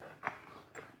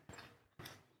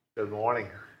Good morning.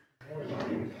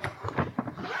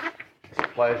 It's a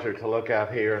pleasure to look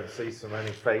out here and see so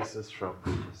many faces from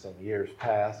some years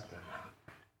past. And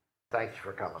thank you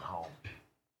for coming home.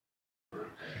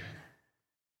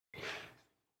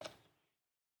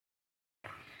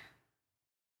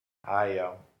 I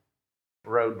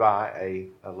rode by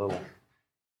a little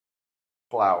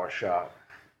flower shop,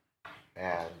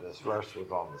 and this verse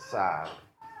was on the side.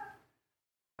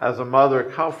 As a mother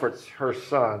comforts her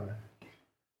son,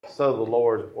 so the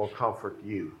Lord will comfort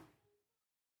you.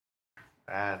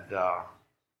 And at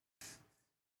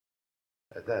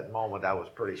that moment, I was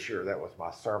pretty sure that was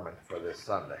my sermon for this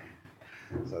Sunday.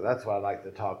 So that's what I'd like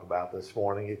to talk about this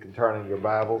morning. You can turn in your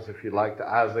Bibles, if you'd like, to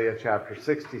Isaiah chapter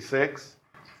 66.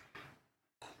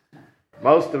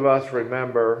 Most of us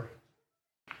remember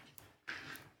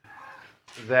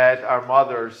that our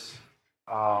mother's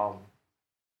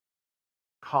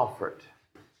comfort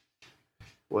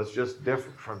was just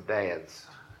different from Dad's.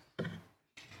 It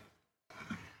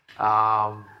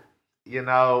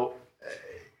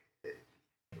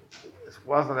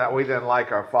wasn't that we didn't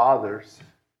like our fathers.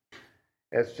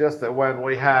 It's just that when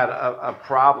we had a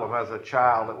problem as a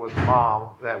child, it was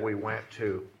Mom that we went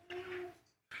to.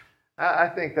 I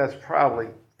think that's probably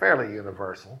fairly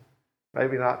universal.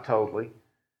 Maybe not totally.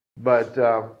 But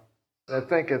I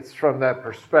think it's from that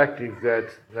perspective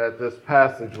that this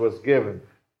passage was given.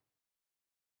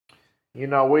 You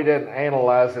know, we didn't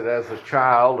analyze it as a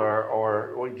child,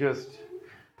 or we just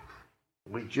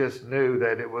knew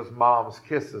that it was Mom's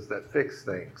kisses that fixed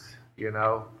things, you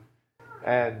know.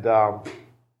 And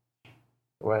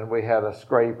when we had a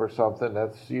scrape or something,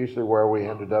 that's usually where we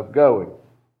ended up going.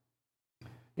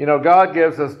 You know, God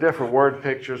gives us different word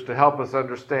pictures to help us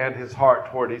understand His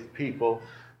heart toward His people.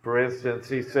 For instance,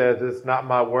 He says, "It's not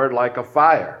my word like a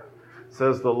fire,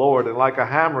 says the Lord, and like a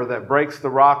hammer that breaks the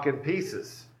rock in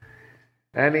pieces."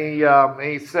 And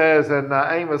he says in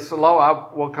Amos, "Lo, I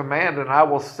will command, and I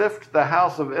will sift the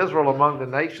house of Israel among the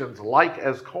nations, like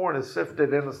as corn is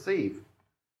sifted in a sieve."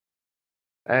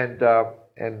 And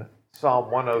in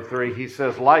Psalm 103, he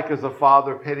says, "Like as a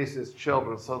father pities his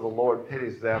children, so the Lord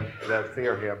pities them that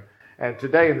fear Him." And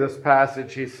today in this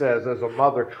passage, he says, "As a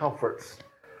mother comforts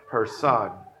her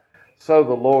son, so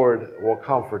the Lord will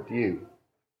comfort you."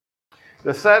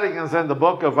 The setting is in the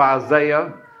book of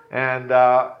Isaiah, and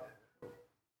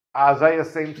Isaiah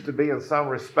seems to be, in some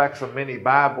respects, a mini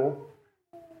Bible.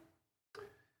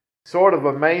 Sort of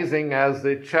amazing, as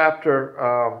the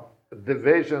chapter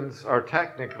divisions are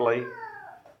technically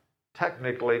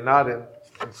not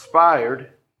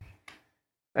inspired.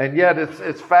 And yet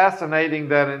it's fascinating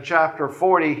that in chapter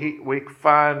 40 we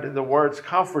find the words,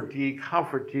 comfort ye,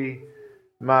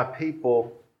 my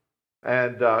people."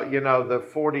 And the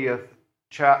 40th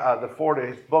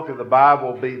book of the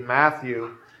Bible will be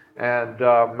Matthew. And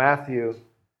Matthew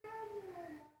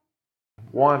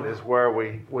 1 is where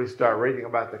we start reading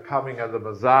about the coming of the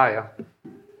Messiah.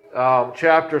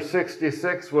 Chapter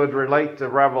 66 would relate to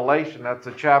Revelation. That's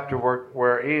a chapter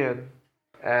we're in.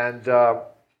 And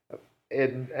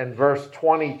in verse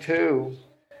 22,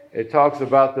 it talks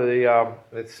about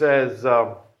it says,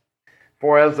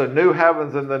 "For as the new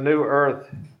heavens and the new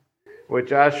earth,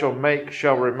 which I shall make,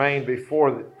 shall remain before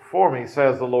me,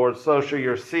 says the Lord, so shall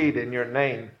your seed and your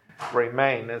name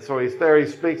remain." And so he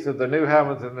speaks of the new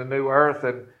heavens and the new earth.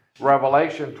 And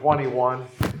Revelation 21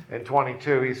 and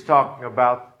 22, he's talking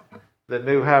about the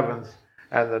new heavens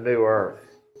and the new earth.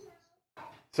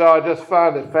 So I just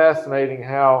find it fascinating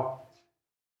how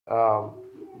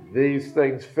these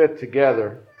things fit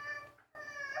together.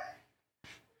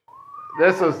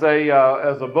 This is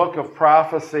as a book of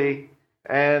prophecy,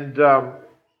 and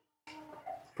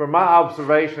from my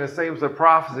observation, it seems that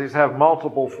prophecies have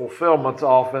multiple fulfillments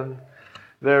often.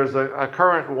 There's a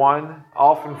current one,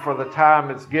 often for the time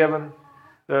it's given.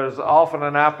 There's often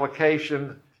an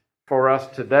application for us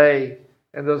today,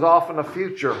 and there's often a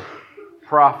future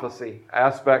prophecy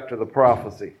aspect to the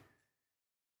prophecy.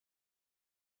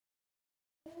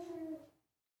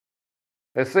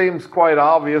 It seems quite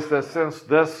obvious that since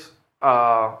this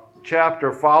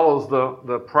chapter follows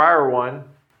the prior one,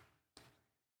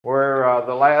 where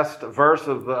the last verse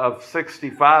of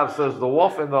 65 says, "The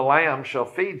wolf and the lamb shall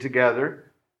feed together,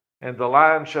 and the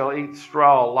lion shall eat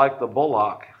straw like the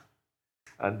bullock.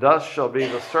 And dust shall be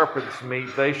the serpent's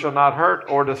meat. They shall not hurt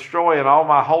or destroy in all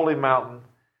my holy mountain,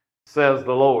 says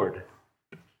the Lord."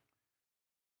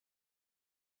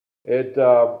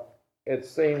 It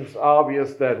seems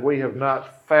obvious that we have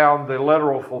not found the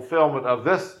literal fulfillment of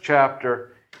this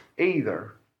chapter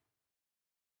either,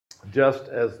 just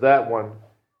as that one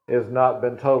has not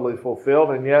been totally fulfilled.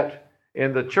 And yet,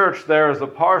 in the church, there is a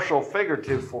partial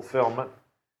figurative fulfillment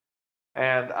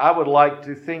And I would like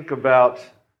to think about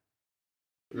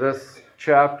this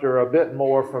chapter a bit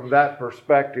more from that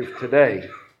perspective today.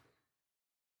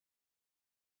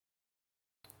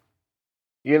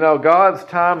 You know, God's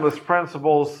timeless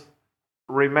principles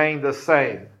remain the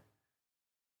same.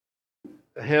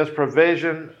 His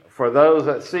provision for those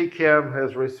that seek Him,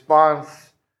 His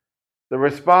response, the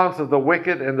response of the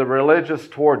wicked and the religious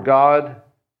toward God,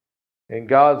 and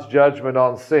God's judgment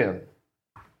on sin.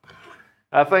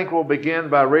 I think we'll begin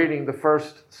by reading the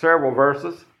first several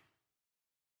verses.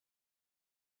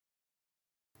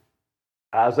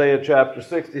 Isaiah chapter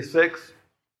 66,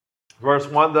 verse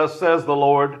 1, thus says the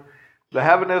Lord, the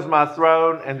heaven is my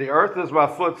throne, and the earth is my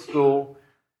footstool.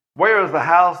 Where is the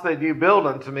house that you build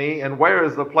unto me, and where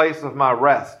is the place of my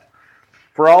rest?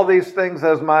 For all these things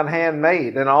has mine hand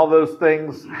made, and all those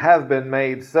things have been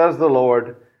made, says the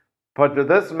Lord. But to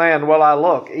this man will I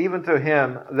look, even to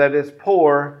him that is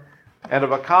poor and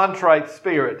of a contrite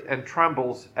spirit, and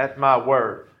trembles at my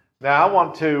word. Now I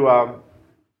want to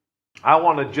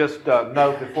just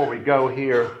note before we go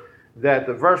here that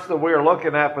the verse that we are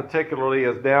looking at particularly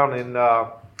is down in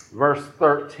verse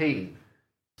 13.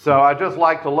 So I just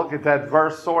like to look at that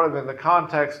verse sort of in the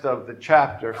context of the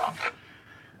chapter.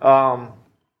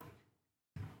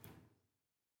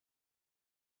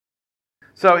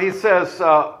 So he says,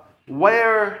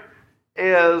 where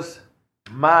is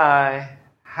my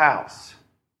house?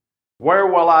 Where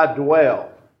will I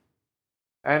dwell?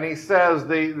 And he says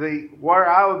the where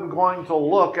I'm going to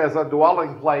look as a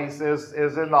dwelling place is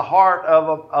in the heart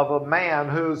of a man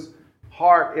whose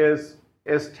heart is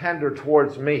tender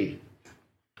towards me.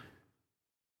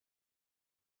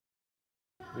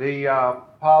 The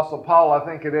Apostle Paul, I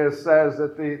think it is, says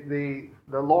that the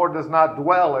Lord does not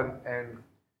dwell in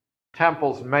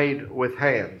temples made with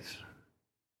hands.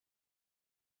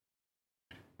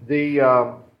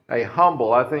 A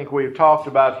humble, I think we've talked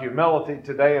about humility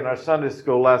today in our Sunday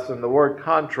school lesson. The word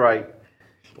contrite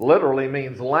literally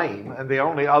means lame, and the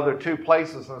only other two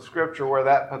places in Scripture where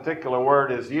that particular word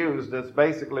is used is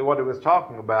basically what he was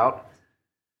talking about.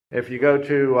 If you go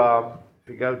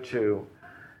to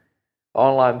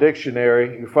online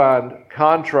dictionary, you find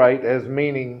contrite as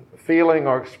meaning feeling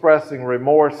or expressing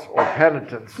remorse or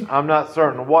penitence. I'm not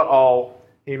certain what all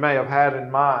he may have had in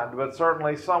mind, but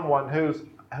certainly someone whose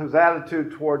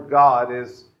attitude toward God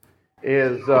is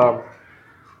the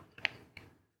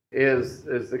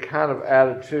kind of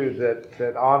attitude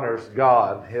that honors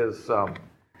God, his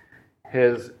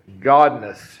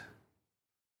godness,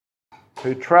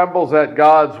 who trembles at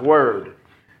God's word.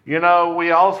 You know,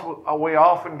 we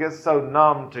often get so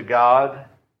numb to God,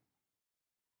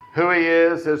 who He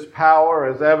is, His power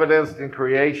as evidenced in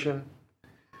creation,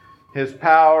 His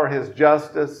power, His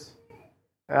justice.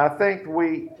 And I think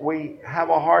we have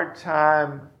a hard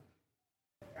time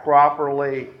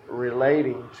properly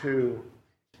relating to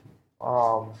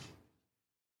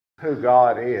who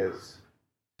God is.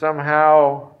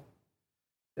 Somehow,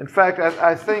 in fact,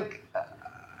 I think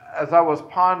as I was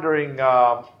pondering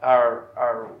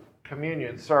our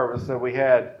communion service that we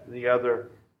had the other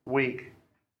week,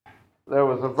 there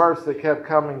was a verse that kept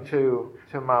coming to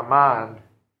my mind.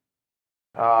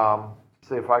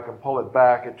 See if I can pull it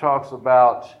back. It talks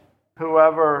about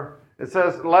it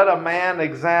says, let a man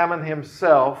examine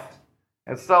himself,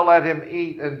 and so let him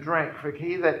eat and drink. For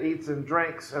he that eats and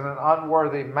drinks in an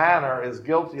unworthy manner is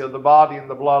guilty of the body and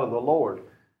the blood of the Lord.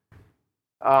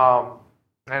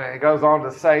 And it goes on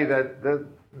to say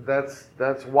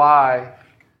that's why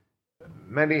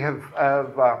many have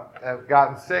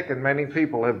gotten sick and many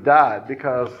people have died,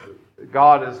 because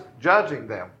God is judging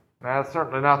them. Now, that's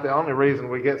certainly not the only reason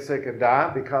we get sick and die,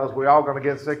 because we're all going to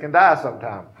get sick and die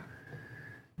sometime.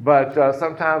 But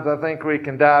sometimes I think we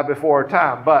can die before our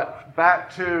time. But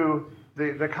back to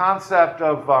the concept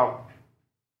of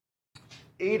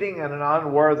eating in an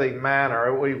unworthy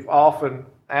manner, we've often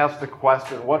asked the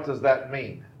question, what does that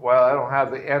mean? Well, I don't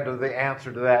have the end of the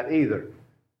answer to that either.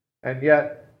 And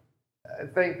yet, I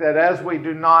think that as we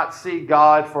do not see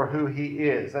God for who He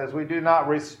is, as we do not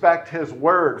respect His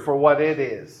word for what it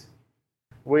is,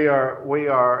 we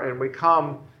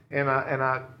come in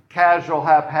a casual,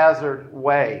 haphazard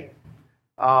way.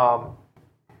 Then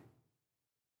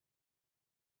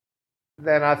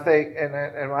I think, and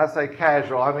when I say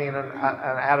casual, I mean an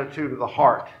attitude of the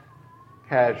heart,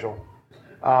 casual.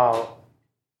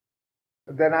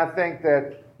 Then I think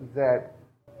that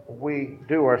we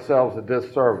do ourselves a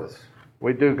disservice.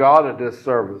 We do God a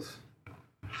disservice.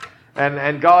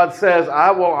 And God says,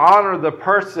 I will honor the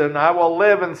person, I will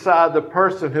live inside the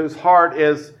person whose heart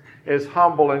is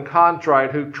humble and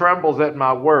contrite, who trembles at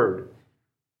my word.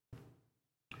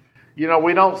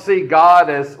 we don't see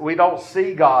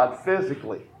God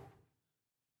physically.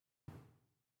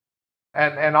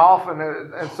 And often,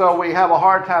 and so we have a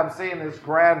hard time seeing His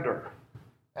grandeur.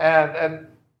 And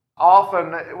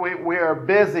often we are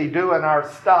busy doing our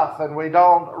stuff and we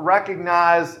don't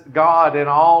recognize God in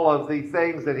all of the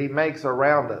things that He makes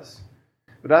around us.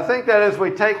 But I think that as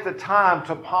we take the time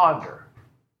to ponder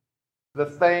the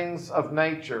things of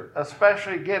nature,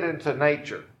 especially get into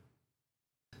nature,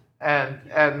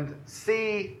 and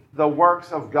see the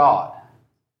works of God,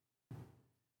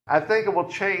 I think it will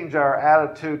change our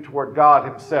attitude toward God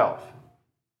Himself.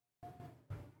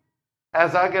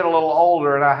 As I get a little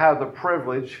older and I have the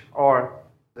privilege or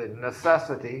the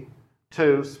necessity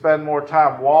to spend more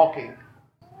time walking,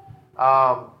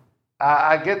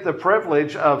 I get the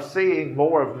privilege of seeing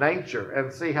more of nature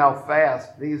and see how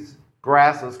fast these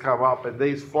grasses come up and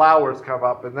these flowers come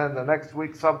up, and then the next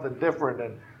week something different.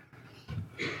 And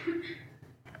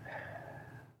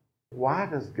why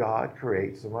does God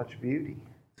create so much beauty?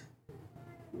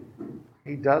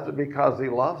 He does it because He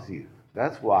loves you.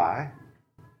 That's why.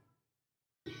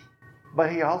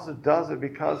 But He also does it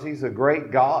because He's a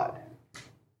great God.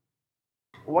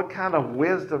 What kind of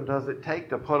wisdom does it take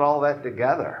to put all that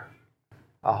together?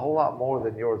 A whole lot more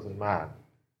than yours and mine.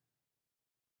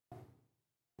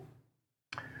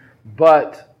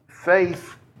 But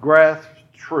faith grasps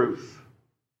truth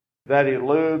that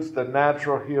eludes the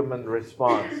natural human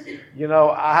response.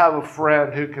 I have a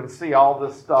friend who can see all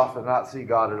this stuff and not see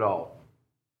God at all.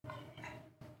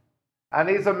 And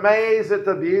he's amazed at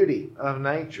the beauty of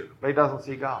nature, but he doesn't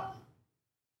see God.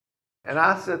 And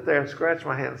I sit there and scratch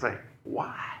my head and say,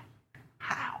 why?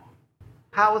 How?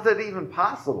 How is that even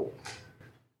possible?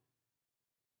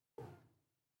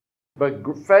 But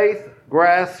faith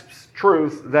grasps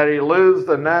truth that eludes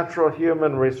the natural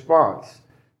human response.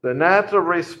 The natural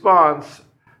response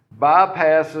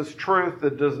bypasses truth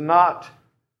that does not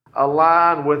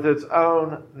align with its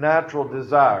own natural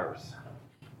desires.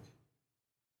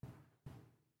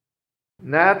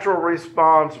 Natural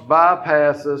response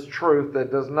bypasses truth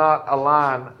that does not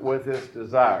align with its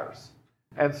desires.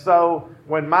 And so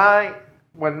when my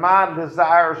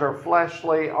desires are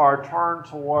fleshly or turned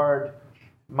toward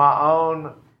my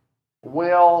own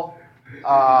will,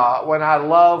 when I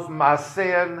love my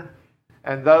sin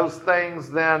and those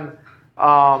things, then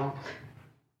I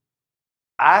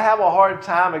have a hard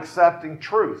time accepting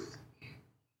truth.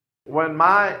 When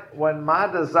my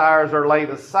desires are laid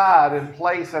aside in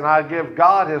place and I give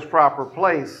God His proper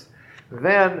place,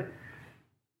 then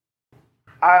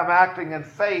I am acting in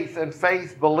faith, and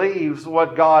faith believes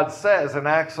what God says and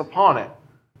acts upon it.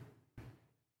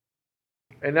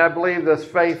 And I believe this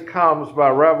faith comes by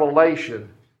revelation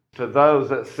to those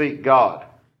that seek God.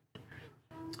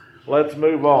 Let's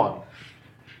move on.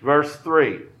 Verse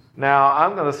 3. Now,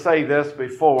 I'm going to say this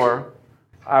before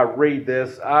I read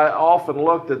this. I often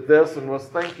looked at this and was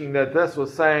thinking that this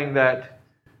was saying that,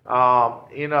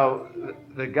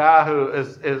 the guy who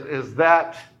is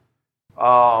that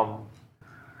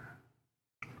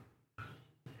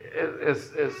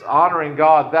is honoring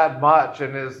God that much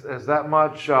and is that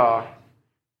much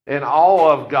in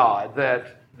awe of God,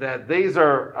 that these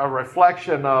are a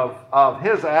reflection of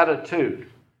His attitude.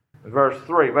 Verse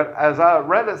 3. But as I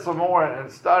read it some more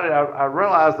and studied, I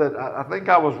realized that I think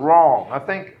I was wrong. I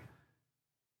think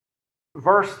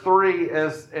verse 3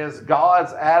 is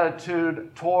God's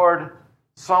attitude toward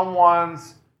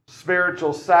someone's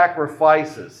spiritual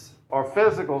sacrifices or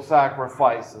physical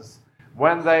sacrifices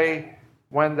when they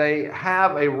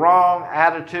have a wrong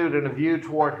attitude and a view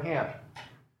toward Him.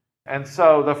 And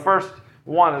so the first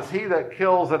one is he that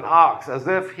kills an ox as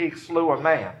if he slew a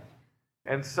man.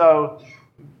 And so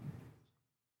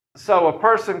a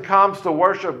person comes to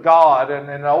worship God, and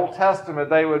in the Old Testament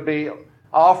they would be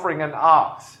offering an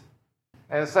ox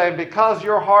and saying, because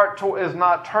your heart is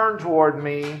not turned toward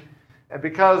me, and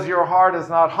because your heart is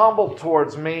not humbled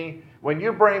towards me, when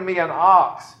you bring me an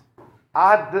ox,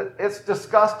 it's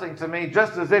disgusting to me,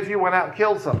 just as if you went out and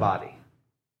killed somebody.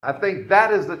 I think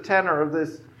that is the tenor of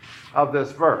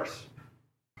this verse.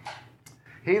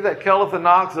 He that killeth an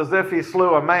ox as if he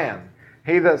slew a man.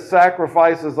 He that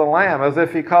sacrifices a lamb as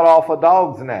if he cut off a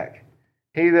dog's neck.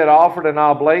 He that offered an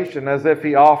oblation as if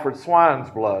he offered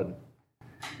swine's blood.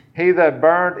 He that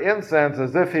burned incense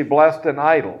as if he blessed an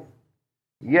idol.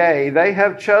 Yea, they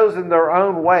have chosen their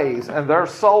own ways, and their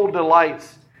soul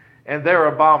delights in their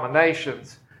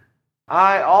abominations.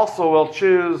 I also will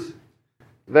choose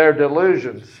their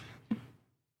delusions,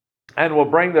 and will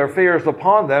bring their fears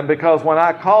upon them, because when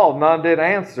I called, none did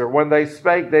answer. When they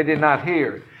spake, they did not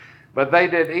hear. But they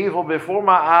did evil before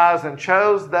my eyes, and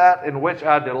chose that in which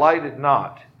I delighted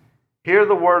not. Hear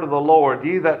the word of the Lord,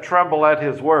 ye that tremble at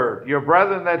his word. Your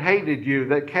brethren that hated you,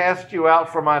 that cast you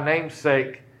out for my name's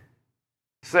sake,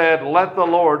 said, let the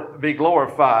Lord be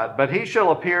glorified. But he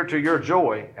shall appear to your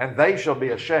joy, and they shall be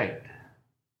ashamed.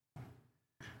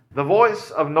 The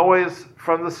voice of noise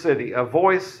from the city, a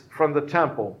voice from the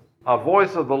temple, a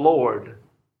voice of the Lord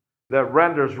that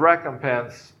renders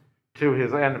recompense to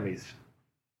his enemies.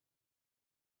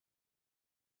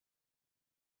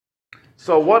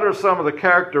 So what are some of the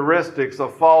characteristics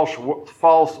of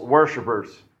false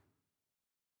worshipers?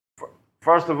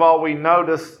 First of all, we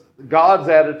notice God's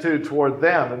attitude toward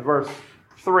them in verse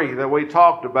 3 that we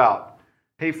talked about.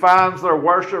 He finds their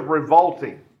worship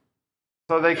revolting.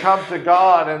 So they come to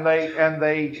God and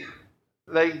they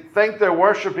think they're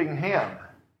worshiping him.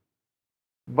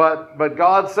 But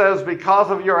God says,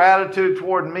 because of your attitude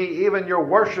toward me, even your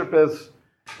worship is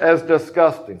as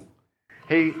disgusting.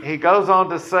 He goes on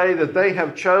to say that they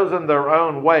have chosen their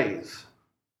own ways.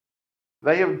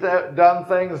 They have done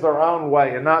things their own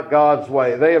way and not God's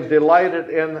way. They have delighted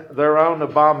in their own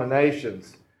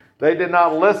abominations. They did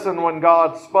not listen when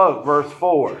God spoke, verse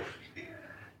 4.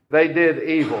 They did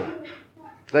evil.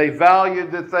 They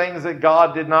valued the things that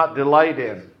God did not delight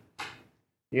in.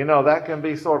 You know, that can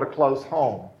be sort of close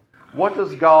home. What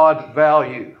does God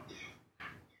value?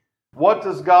 What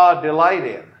does God delight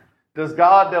in? Does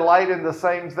God delight in the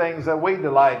same things that we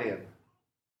delight in?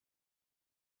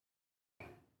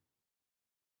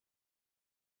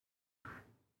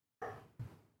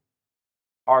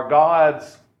 Are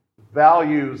God's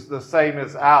values the same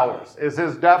as ours? Is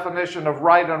his definition of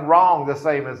right and wrong the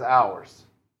same as ours?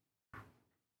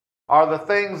 Are the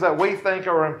things that we think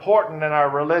are important in our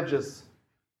religious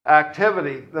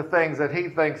activity the things that he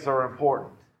thinks are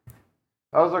important?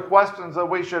 Those are questions that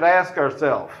we should ask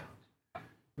ourselves,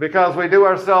 because we do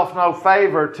ourselves no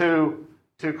favor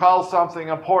to call something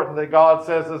important that God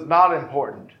says is not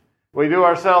important. We do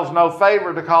ourselves no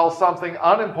favor to call something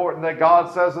unimportant that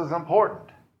God says is important.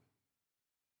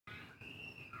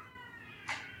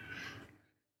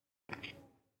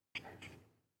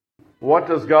 What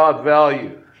does God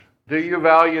value? Do you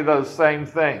value those same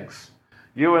things?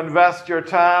 You invest your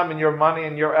time and your money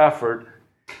and your effort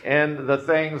in the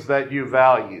things that you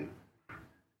value.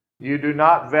 You do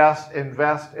not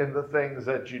invest in the things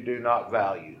that you do not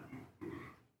value.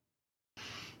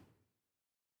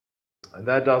 And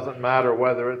that doesn't matter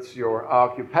whether it's your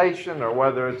occupation or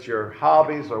whether it's your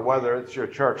hobbies or whether it's your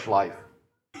church life.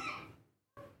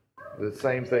 The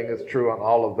same thing is true on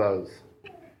all of those.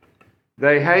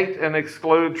 They hate and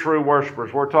exclude true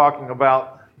worshipers. We're talking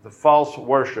about the false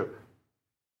worship.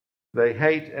 They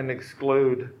hate and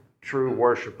exclude true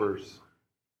worshipers.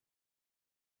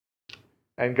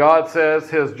 And God says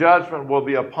his judgment will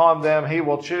be upon them. He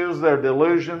will choose their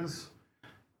delusions.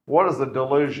 What is a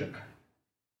delusion?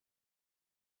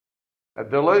 A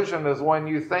delusion is when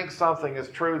you think something is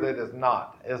true that is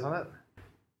not, isn't it?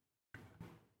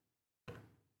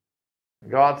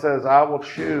 God says, I will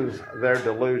choose their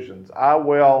delusions. I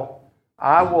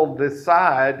will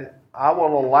decide, I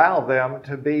will allow them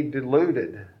to be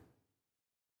deluded.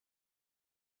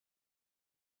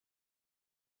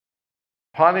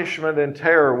 Punishment and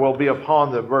terror will be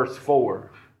upon them, verse 4.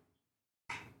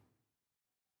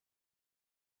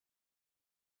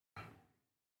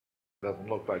 Doesn't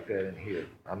look like that in here.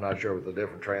 I'm not sure if it's a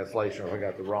different translation or if I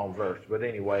got the wrong verse. But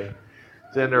anyway,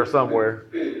 it's in there somewhere.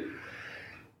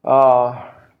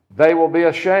 They will be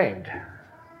ashamed.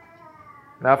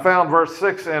 Now I found verse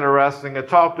 6 interesting. It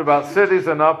talked about cities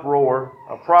in uproar,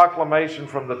 a proclamation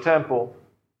from the temple,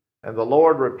 and the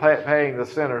Lord repaying the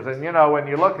sinners. And you know, when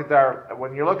you look at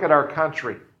our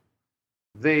country,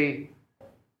 the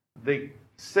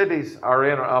cities are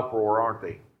in an uproar, aren't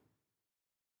they?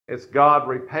 It's God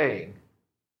repaying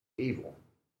evil.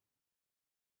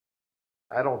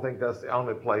 I don't think that's the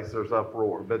only place there's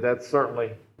uproar, but that's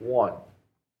certainly one.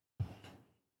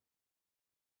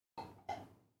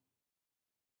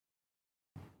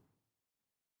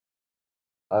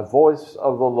 A voice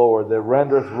of the Lord that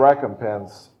renders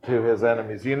recompense to his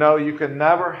enemies. You know, you can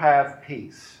never have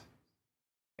peace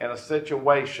in a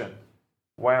situation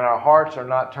when our hearts are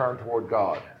not turned toward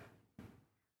God.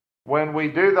 When we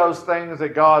do those things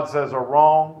that God says are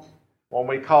wrong, when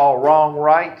we call wrong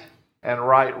right and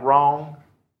right wrong,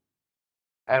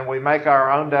 and we make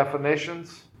our own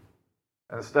definitions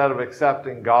instead of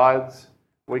accepting God's,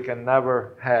 we can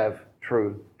never have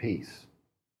true peace.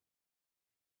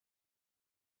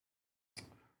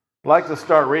 I'd like to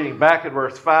start reading back at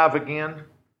verse 5 again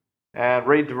and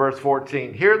read to verse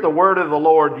 14. Hear the word of the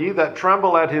Lord, ye that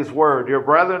tremble at his word. Your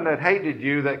brethren that hated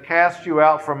you, that cast you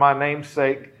out for my name's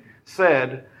sake,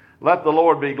 said, Let the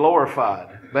Lord be glorified.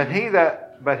 But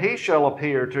he shall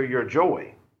appear to your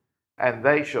joy, and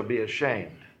they shall be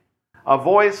ashamed. A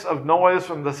voice of noise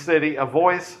from the city, a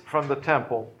voice from the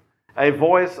temple, a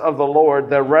voice of the Lord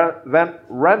that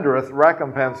rendereth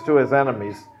recompense to his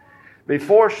enemies.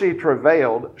 Before she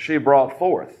travailed, she brought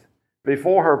forth.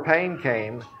 Before her pain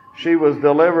came, she was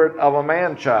delivered of a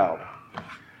man-child.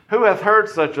 Who hath heard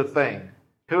such a thing?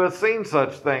 Who hath seen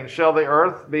such things? Shall the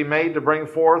earth be made to bring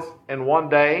forth in one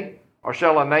day? Or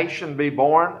shall a nation be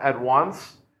born at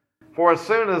once? For as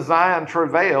soon as Zion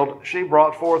travailed, she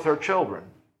brought forth her children.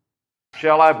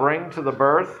 Shall I bring to the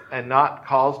birth and not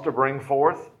cause to bring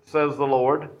forth, says the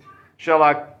Lord? Shall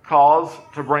I cause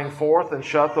to bring forth and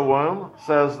shut the womb,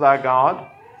 says thy God?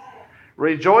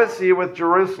 Rejoice ye with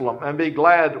Jerusalem, and be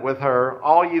glad with her,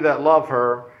 all ye that love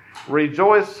her.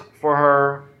 Rejoice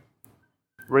for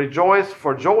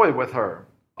joy with her,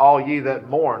 all ye that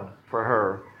mourn for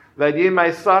her, that ye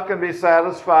may suck and be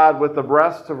satisfied with the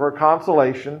breasts of her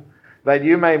consolation, that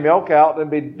you may milk out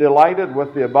and be delighted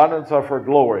with the abundance of her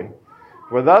glory.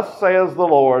 For thus says the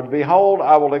Lord, behold,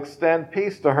 I will extend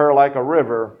peace to her like a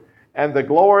river, and the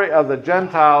glory of the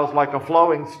Gentiles like a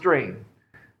flowing stream.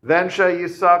 Then shall ye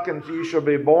suck, and ye shall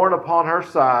be borne upon her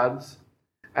sides,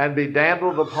 and be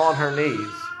dandled upon her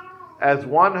knees. As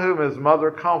one whom his mother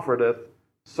comforteth,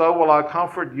 so will I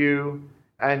comfort you,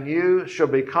 and you shall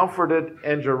be comforted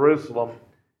in Jerusalem.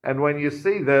 And when you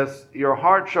see this, your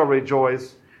heart shall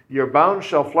rejoice, your bones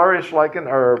shall flourish like an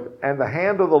herb, and the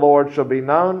hand of the Lord shall be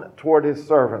known toward his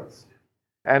servants,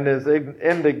 and his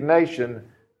indignation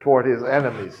toward his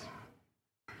enemies.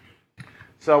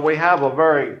 So we have a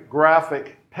very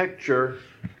graphic picture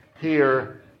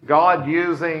here, God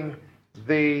using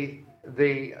the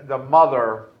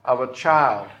mother of a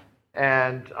child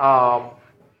and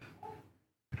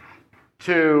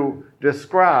to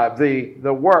describe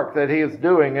the work that he is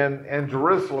doing in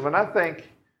Jerusalem. And I think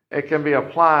it can be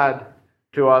applied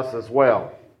to us as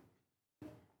well.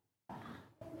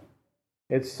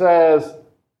 It says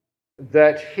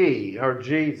that he, or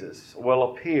Jesus,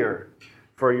 will appear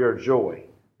for your joy.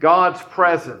 God's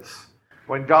presence.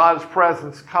 When God's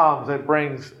presence comes, it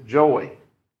brings joy.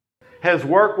 His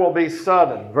work will be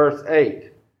sudden. Verse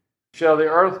 8. Shall the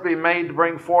earth be made to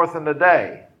bring forth in a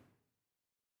day?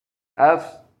 As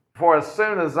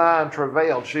soon as Zion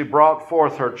travailed, she brought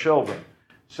forth her children.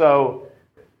 So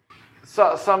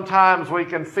sometimes we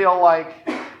can feel like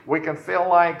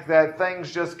that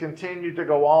things just continue to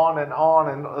go on,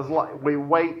 and we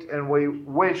wait and we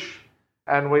wish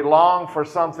and we long for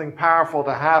something powerful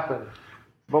to happen.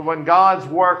 But when God's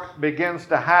work begins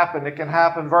to happen, it can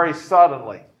happen very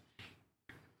suddenly.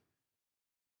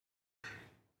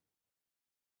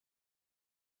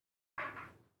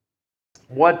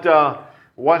 What God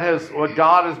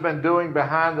has been doing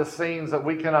behind the scenes that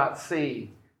we cannot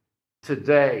see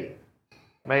today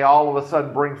may all of a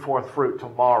sudden bring forth fruit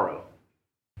tomorrow.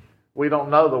 We don't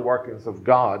know the workings of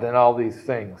God and all these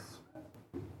things.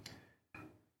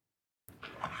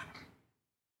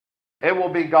 It will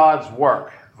be God's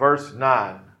work. Verse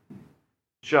 9.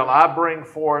 Shall I bring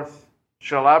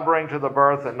to the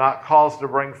birth and not cause to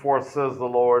bring forth, says the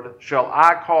Lord? Shall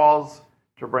I cause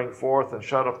to bring forth and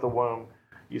shut up the womb?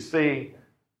 You see,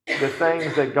 the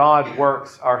things that God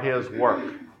works are his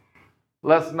work.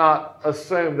 Let's not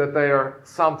assume that they are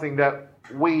something that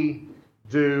we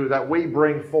do, that we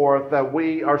bring forth, that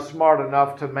we are smart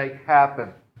enough to make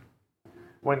happen.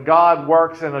 When God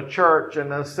works in a church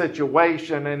and a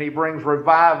situation, and he brings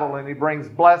revival and he brings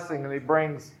blessing and he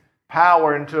brings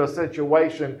power into a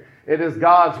situation, it is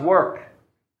God's work.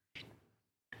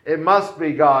 It must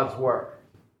be God's work.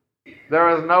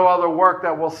 There is no other work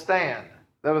that will stand.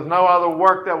 There is no other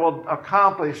work that will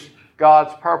accomplish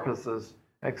God's purposes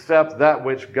except that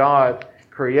which God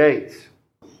creates.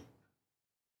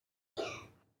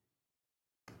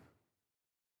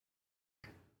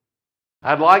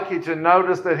 I'd like you to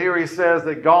notice that here he says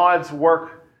that God's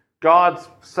work, God's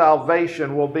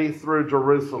salvation will be through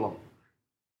Jerusalem.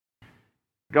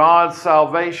 God's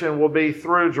salvation will be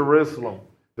through Jerusalem.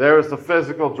 There is the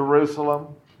physical Jerusalem.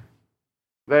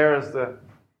 There is the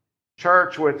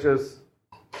church, which is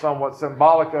somewhat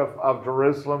symbolic of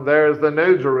Jerusalem. There is the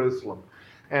New Jerusalem.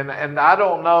 And I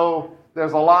don't know,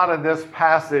 there's a lot in this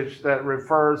passage that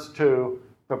refers to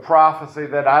the prophecy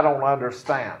that I don't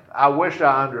understand. I wish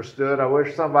I understood. I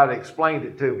wish somebody explained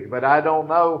it to me, but I don't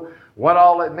know what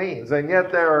all it means. And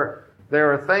yet there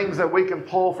are things that we can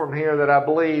pull from here that I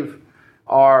believe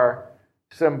are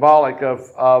symbolic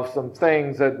of some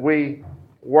things that we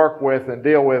work with and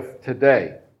deal with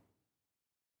today.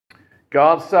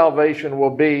 God's salvation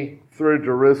will be through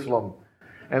Jerusalem.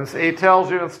 And he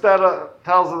tells instead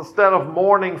of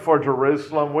mourning for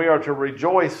Jerusalem, we are to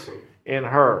rejoice in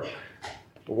her.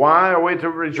 Why are we to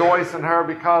rejoice in her?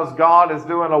 Because God is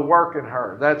doing a work in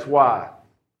her. That's why.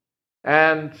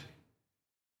 And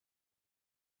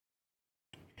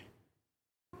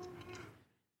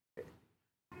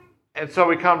so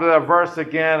we come to that verse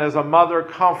again. As a mother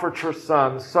comforts her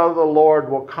son, so the Lord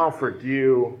will comfort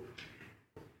you.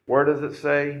 Where does it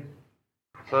say?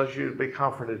 So that you be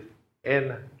comforted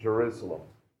in Jerusalem.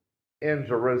 In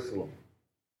Jerusalem.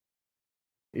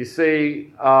 You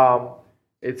see,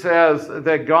 it says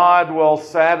that God will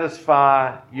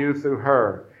satisfy you through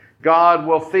her. God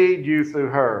will feed you through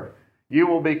her. You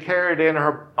will be carried in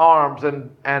her arms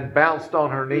and bounced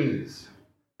on her knees.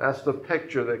 That's the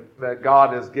picture that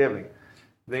God is giving.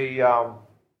 The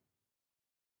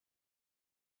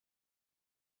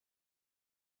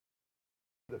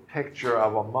picture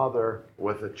of a mother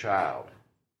with a child.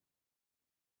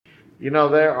 You know,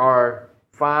 there are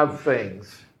 5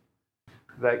 things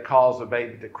that cause a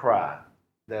baby to cry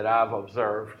that I've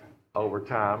observed over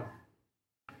time.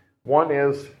 One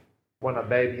is when a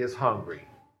baby is hungry.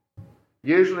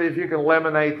 Usually if you can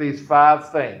eliminate these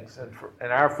 5 things, and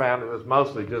in our family it was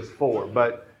mostly just 4,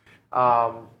 but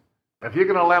if you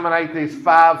can eliminate these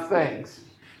 5 things,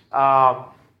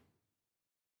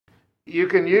 you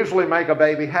can usually make a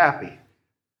baby happy.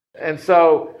 And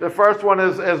so the first one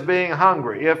is being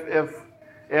hungry.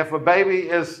 If a baby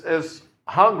is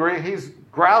hungry, he's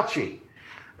grouchy.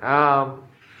 And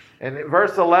in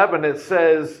verse 11 it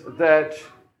says that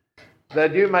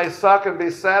you may suck and be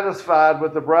satisfied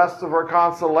with the breast of her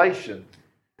consolation.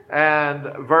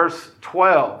 And verse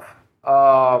 12,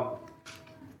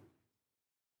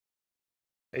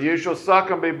 you shall suck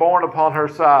and be borne upon her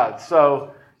side.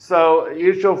 So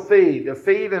you shall feed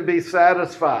and be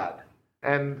satisfied.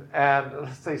 And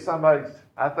let's see,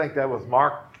 I think that was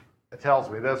Mark, it tells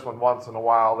me this one once in a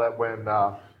while, that when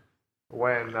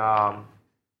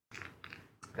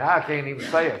I can't even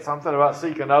say it, something about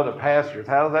seeking other pastures.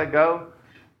 How does that go?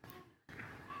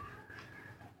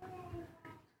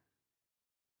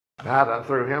 I done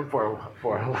threw him for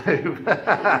a loop.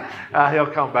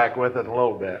 He'll come back with it in a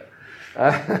little bit.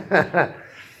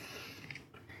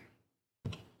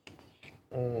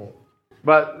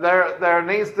 But there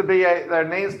needs to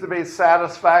be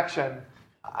satisfaction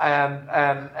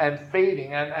and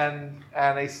feeding and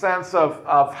a sense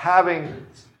of having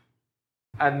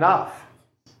enough.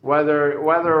 Whether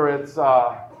it's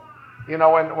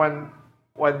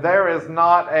when there is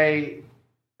not a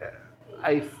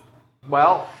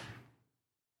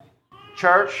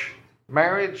church,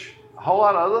 marriage, a whole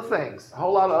lot of other things, a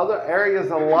whole lot of other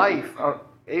areas of life,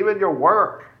 even your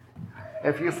work.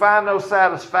 If you find no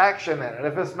satisfaction in it,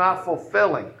 if it's not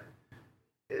fulfilling,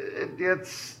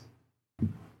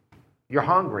 you're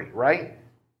hungry, right?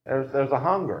 There's a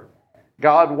hunger.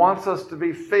 God wants us to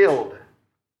be filled.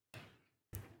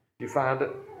 You find it?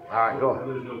 All right, go ahead.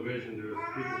 There's no vision, there's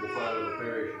people will find other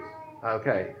parishes.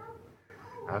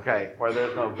 Okay. Where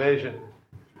there's no vision,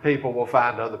 people will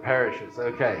find other parishes.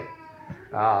 Okay.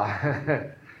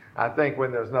 I think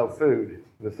when there's no food,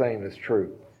 the same is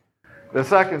true. The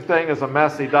second thing is a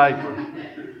messy diaper.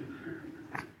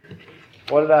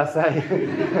 What did I say?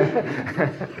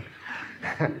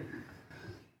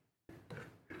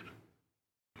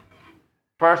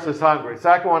 First is hungry.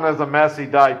 Second one is a messy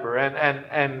diaper.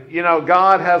 And you know,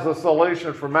 God has a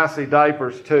solution for messy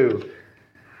diapers too.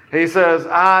 He says,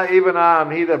 I am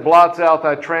he that blots out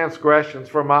thy transgressions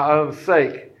for my own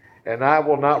sake, and I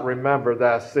will not remember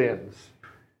thy sins.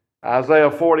 Isaiah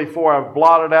 44, I've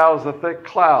blotted out as a thick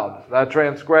cloud thy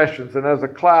transgressions, and as a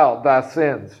cloud thy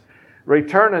sins.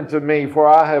 Return unto me, for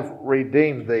I have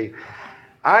redeemed thee.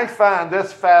 I find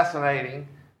this fascinating.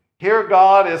 Here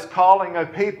God is calling a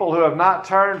people who have not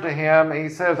turned to Him. He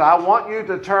says, I want you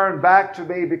to turn back to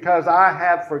me because I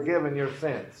have forgiven your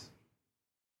sins.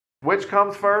 Which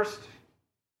comes first?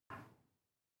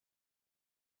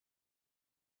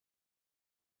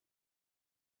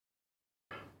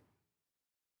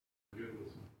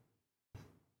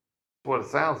 That's what it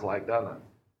sounds like, doesn't it?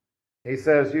 He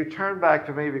says, you turn back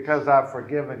to me because I've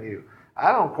forgiven you.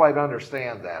 I don't quite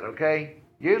understand that, okay?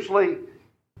 Usually,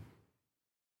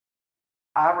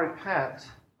 I repent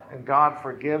and God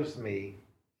forgives me.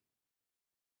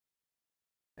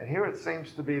 And here it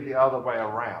seems to be the other way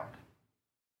around.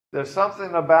 There's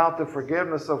something about the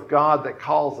forgiveness of God that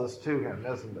calls us to Him,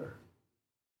 isn't there?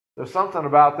 There's something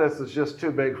about this that's just too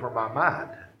big for my mind.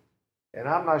 And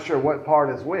I'm not sure what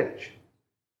part is which.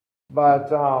 But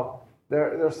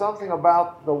there's something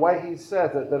about the way He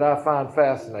says it that I find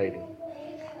fascinating.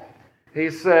 He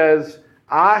says,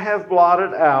 I have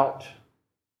blotted out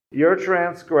your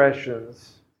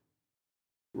transgressions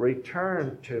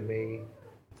return to me,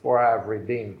 for I have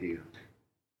redeemed you.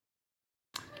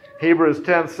 Hebrews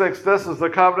 10:6, this is the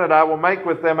covenant I will make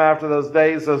with them after those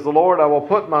days, says the Lord. I will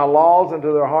put my laws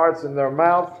into their hearts, and their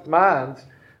minds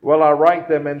will I write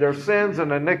them, and their sins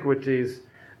and iniquities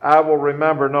I will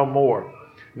remember no more.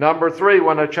 Number 3,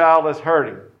 when a child is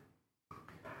hurting.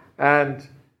 And,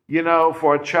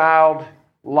 for a child,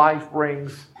 life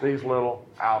brings these little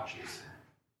ouchies.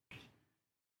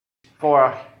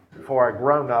 For a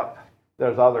grown-up,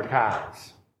 there's other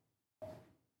kinds.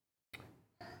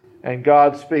 And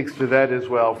God speaks to that as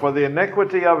well. For the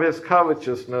iniquity of his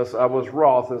covetousness I was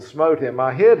wroth and smote him.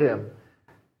 I hid him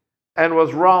and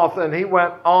was wroth, and he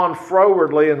went on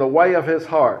frowardly in the way of his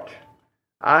heart.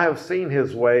 I have seen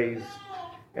his ways,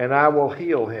 and I will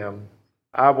heal him.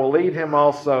 I will lead him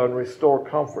also and restore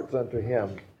comforts unto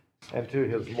him and to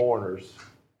his mourners.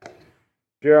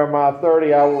 Jeremiah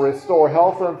 30, I will restore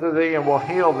health unto thee and will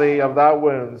heal thee of thy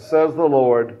wounds, says the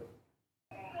Lord.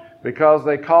 Because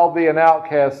they called thee an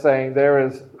outcast, saying,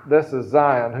 this is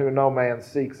Zion, who no man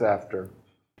seeks after.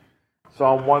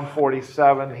 Psalm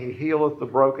 147, he healeth the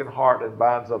broken heart and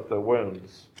binds up the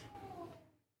wounds.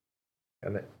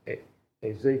 And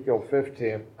Ezekiel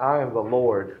 15, I am the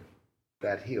Lord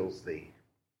that heals thee.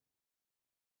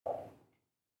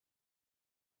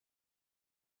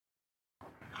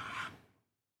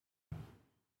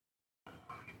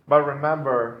 But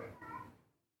remember,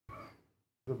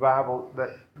 the Bible,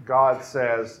 that God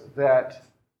says that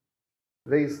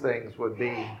these things would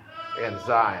be in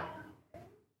Zion.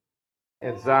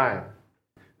 In Zion.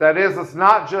 That is, it's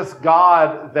not just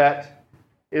God that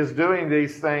is doing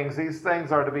these things. These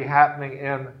things are to be happening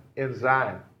in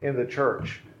Zion, in the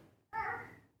church,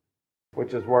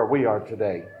 which is where we are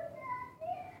today.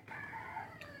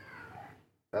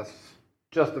 That's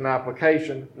just an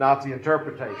application, not the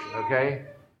interpretation, okay?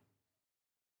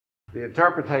 The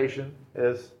interpretation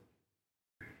is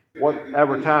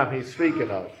whatever time he's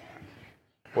speaking of,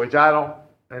 which I don't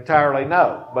entirely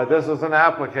know, but this is an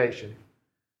application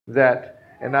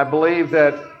and I believe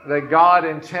that God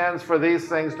intends for these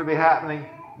things to be happening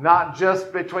not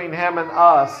just between him and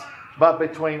us, but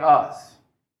between us.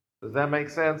 Does that make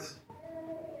sense?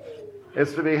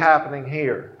 It's to be happening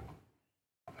here.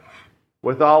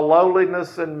 With all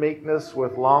lowliness and meekness,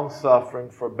 with long suffering,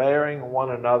 forbearing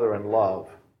one another in love.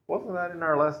 Wasn't that in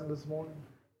our lesson this morning?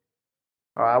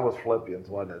 Oh, I was Philippians,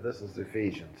 wasn't it? This is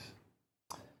Ephesians.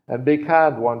 And be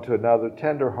kind one to another,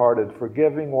 tender-hearted,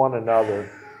 forgiving one another,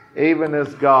 even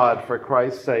as God, for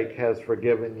Christ's sake, has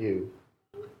forgiven you.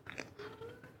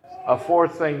 A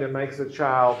fourth thing that makes a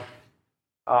child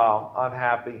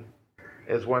unhappy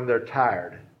is when they're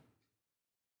tired.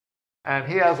 And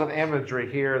he has an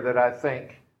imagery here that I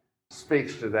think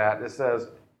speaks to that. It says,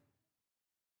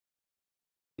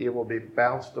 it will be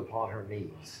bounced upon her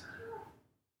knees.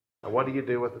 Now, what do you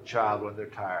do with a child when they're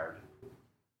tired?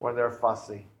 When they're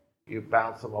fussy? You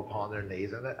bounce them upon their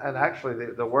knees. And actually,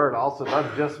 the word also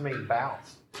doesn't just mean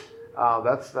bounce.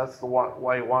 That's the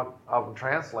way one of them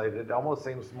translated. It almost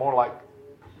seems more like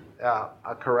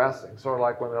a caressing, sort of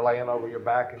like when they're laying over your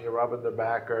back and you're rubbing their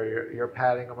back, or you're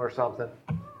patting them or something.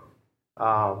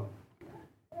 And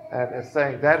it's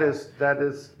saying that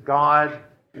is God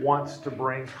wants to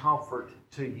bring comfort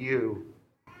to you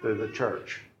through the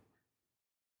church.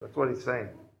 That's what he's saying.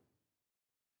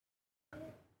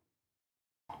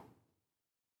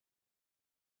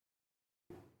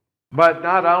 But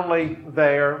not only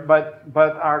there, but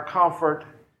our comfort.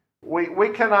 We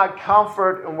cannot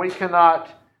comfort and we cannot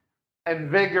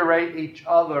invigorate each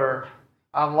other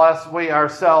unless we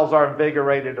ourselves are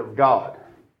invigorated of God.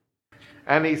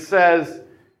 And he says,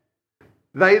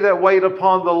 they that wait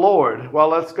upon the Lord. Well,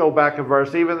 let's go back a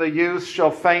verse. Even the youth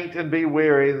shall faint and be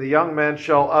weary, and the young men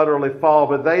shall utterly fall.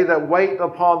 But they that wait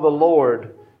upon the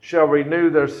Lord shall renew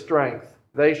their strength.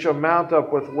 They shall mount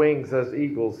up with wings as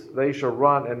eagles. They shall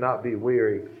run and not be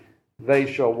weary.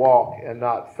 They shall walk and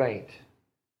not faint.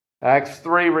 Acts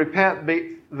 3, repent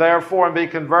therefore and be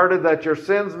converted, that your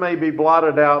sins may be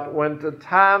blotted out, when the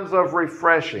times of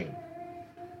refreshing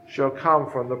shall come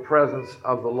from the presence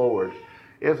of the Lord.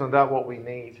 Isn't that what we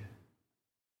need?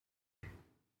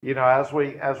 You know, as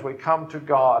we come to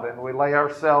God and we lay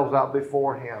ourselves out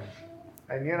before him.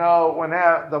 And you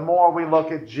know, the more we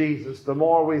look at Jesus, the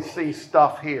more we see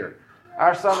stuff here.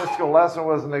 Our Sunday school lesson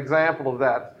was an example of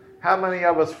that. How many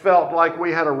of us felt like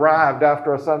we had arrived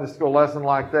after a Sunday school lesson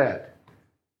like that?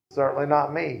 Certainly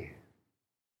not me.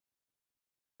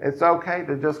 It's okay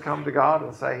to just come to God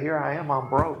and say, here I am, I'm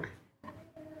broke.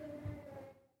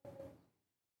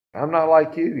 I'm not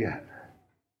like you yet.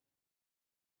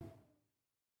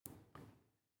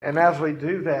 And as we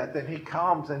do that, then He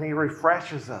comes and He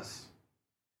refreshes us.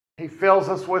 He fills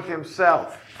us with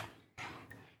Himself.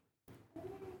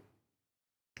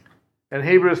 And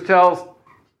Hebrews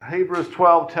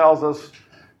 12 tells us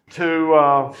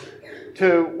to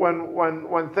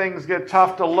when things get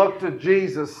tough, to look to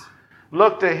Jesus,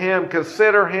 look to Him,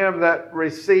 consider Him that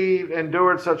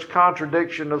endured such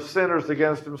contradiction of sinners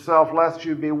against Himself, lest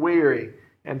you be weary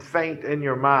and faint in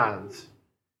your minds.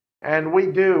 And we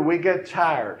get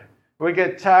tired. We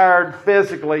get tired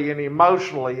physically and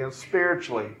emotionally and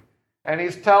spiritually. And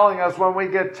He's telling us when we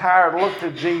get tired, look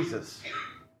to Jesus.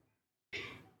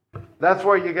 That's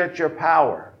where you get your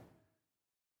power.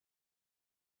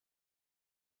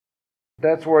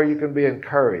 That's where you can be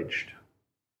encouraged.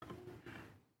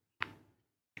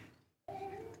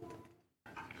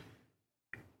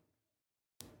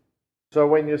 So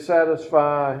when you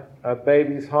satisfy a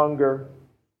baby's hunger,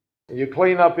 you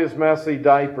clean up his messy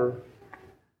diaper,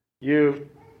 you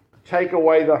take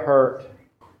away the hurt,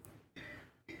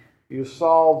 you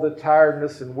solve the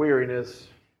tiredness and weariness,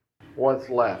 what's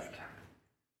left?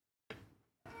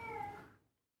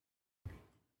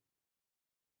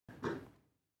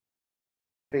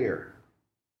 Fear.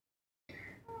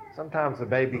 Sometimes the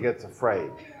baby gets afraid.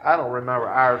 I don't remember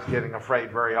ours getting afraid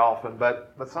very often,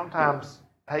 but sometimes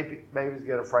babies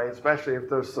get afraid, especially if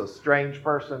there's a strange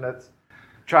person that's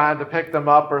trying to pick them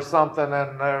up or something,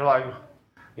 and they're like,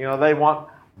 they want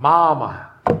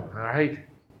mama, right?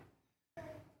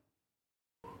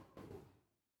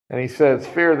 And He says,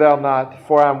 fear thou not,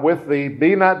 for I am with thee.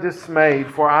 Be not dismayed,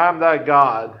 for I am thy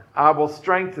God. I will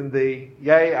strengthen thee.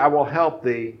 Yea, I will help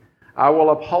thee. I will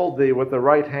uphold thee with the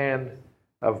right hand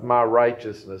of my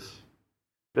righteousness.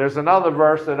 There's another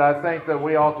verse that I think that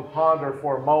we ought to ponder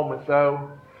for a moment,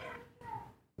 though.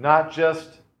 Not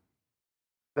just,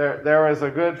 there is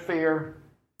a good fear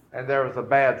and there is a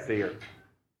bad fear.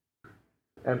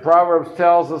 And Proverbs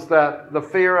tells us that the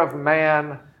fear of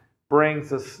man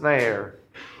brings a snare,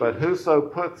 but whoso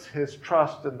puts his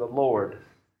trust in the Lord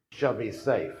shall be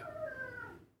safe.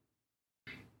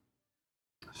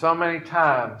 So many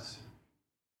times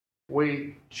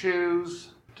we choose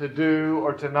to do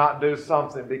or to not do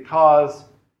something because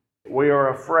we are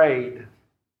afraid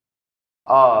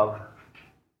of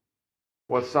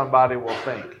what somebody will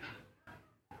think.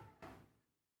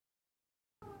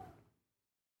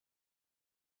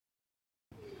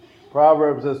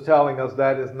 Proverbs is telling us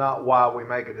that is not why we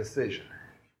make a decision.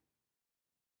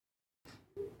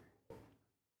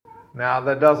 Now,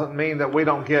 that doesn't mean that we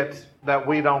don't get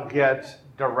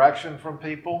direction from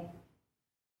people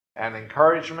and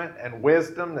encouragement and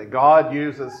wisdom, that God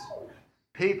uses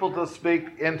people to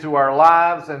speak into our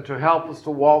lives and to help us to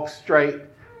walk straight.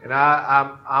 And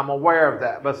I'm aware of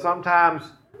that. But sometimes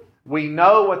we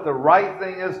know what the right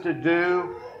thing is to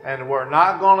do, and we're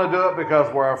not going to do it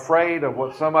because we're afraid of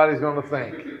what somebody's going to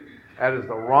think. That is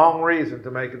the wrong reason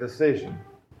to make a decision.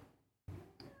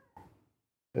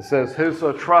 It says,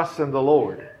 whoso trusts in the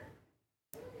Lord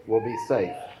will be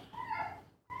safe.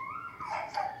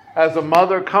 As a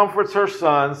mother comforts her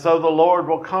son, so the Lord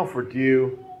will comfort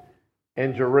you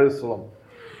in Jerusalem.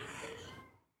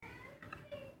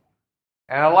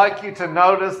 And I'd like you to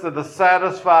notice that the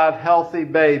satisfied, healthy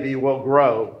baby will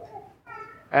grow.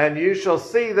 And you shall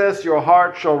see this, your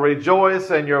heart shall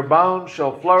rejoice, and your bones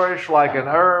shall flourish like an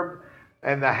herb,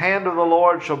 and the hand of the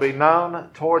Lord shall be known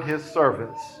toward His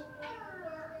servants,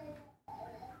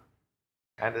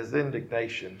 and His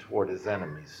indignation toward His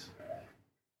enemies.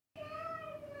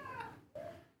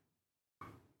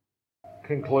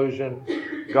 Conclusion,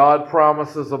 God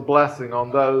promises a blessing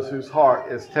on those whose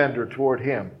heart is tender toward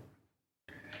Him.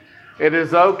 It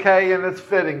is okay and it's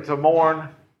fitting to mourn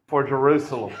for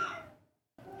Jerusalem.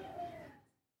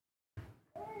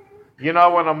 You know,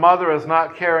 when a mother is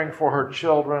not caring for her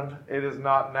children, it is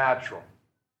not natural.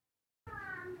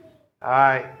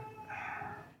 I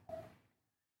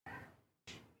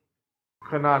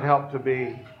could not help to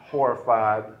be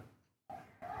horrified.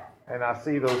 And I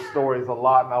see those stories a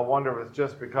lot, and I wonder if it's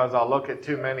just because I look at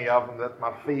too many of them that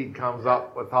my feed comes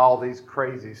up with all these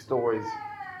crazy stories.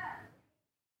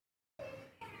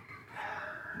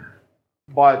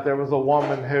 But there was a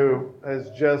woman who has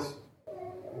just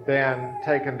been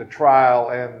taken to trial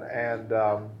and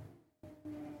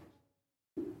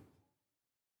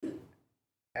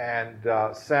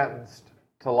sentenced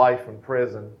to life in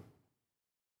prison.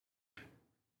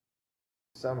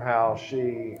 Somehow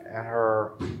she and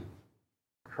her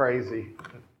crazy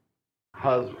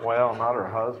husband, well, not her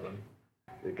husband,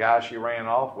 the guy she ran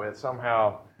off with,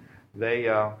 somehow they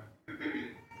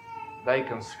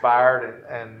conspired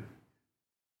and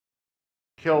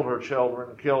killed her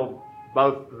children, killed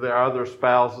both their other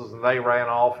spouses, and they ran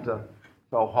off to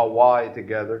Hawaii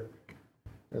together.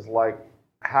 It's like,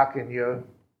 how can you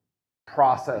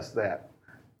process that?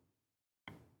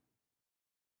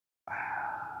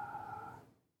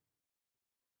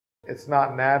 It's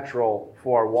not natural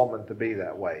for a woman to be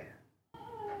that way.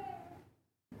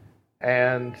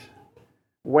 And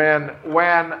when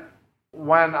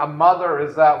a mother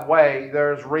is that way,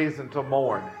 there's reason to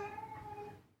mourn.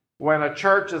 When a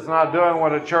church is not doing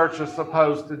what a church is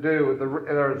supposed to do,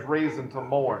 there's reason to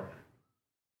mourn.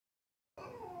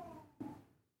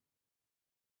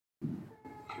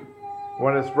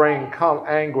 When it's bringing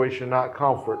anguish and not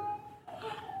comfort.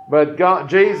 But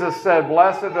Jesus said,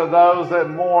 "Blessed are those that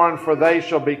mourn, for they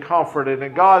shall be comforted."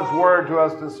 And God's word to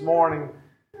us this morning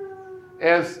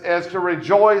is to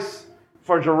rejoice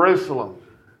for Jerusalem.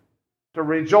 To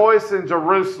rejoice in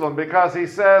Jerusalem, because He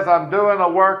says, "I'm doing a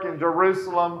work in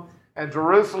Jerusalem, and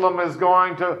Jerusalem is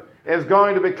going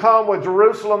to become what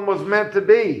Jerusalem was meant to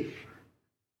be."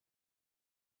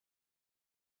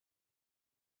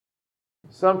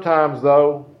 Sometimes,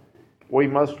 though, we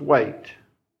must wait.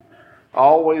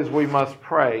 Always we must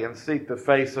pray and seek the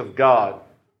face of God.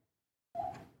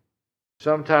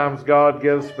 Sometimes God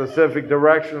gives specific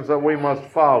directions that we must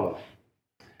follow.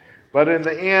 But in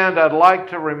the end, I'd like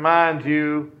to remind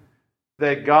you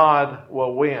that God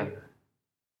will win.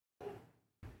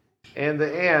 In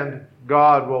the end,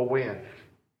 God will win.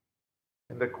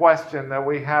 And the question that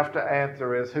we have to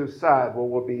answer is, whose side will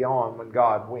we be on when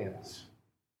God wins?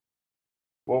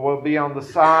 Will we be on the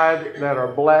side that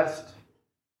are blessed?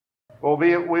 Will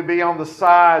we be on the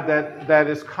side that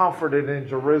is comforted in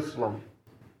Jerusalem?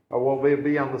 Or will we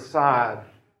be on the side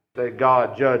that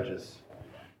God judges?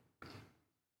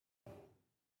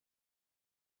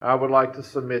 I would like to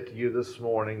submit to you this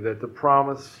morning that the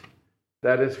promise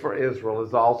that is for Israel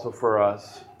is also for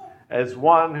us. As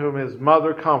one whom his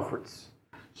mother comforts,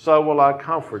 so will I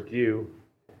comfort you,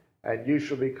 and you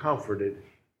shall be comforted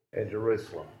in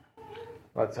Jerusalem.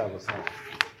 Let's have a song.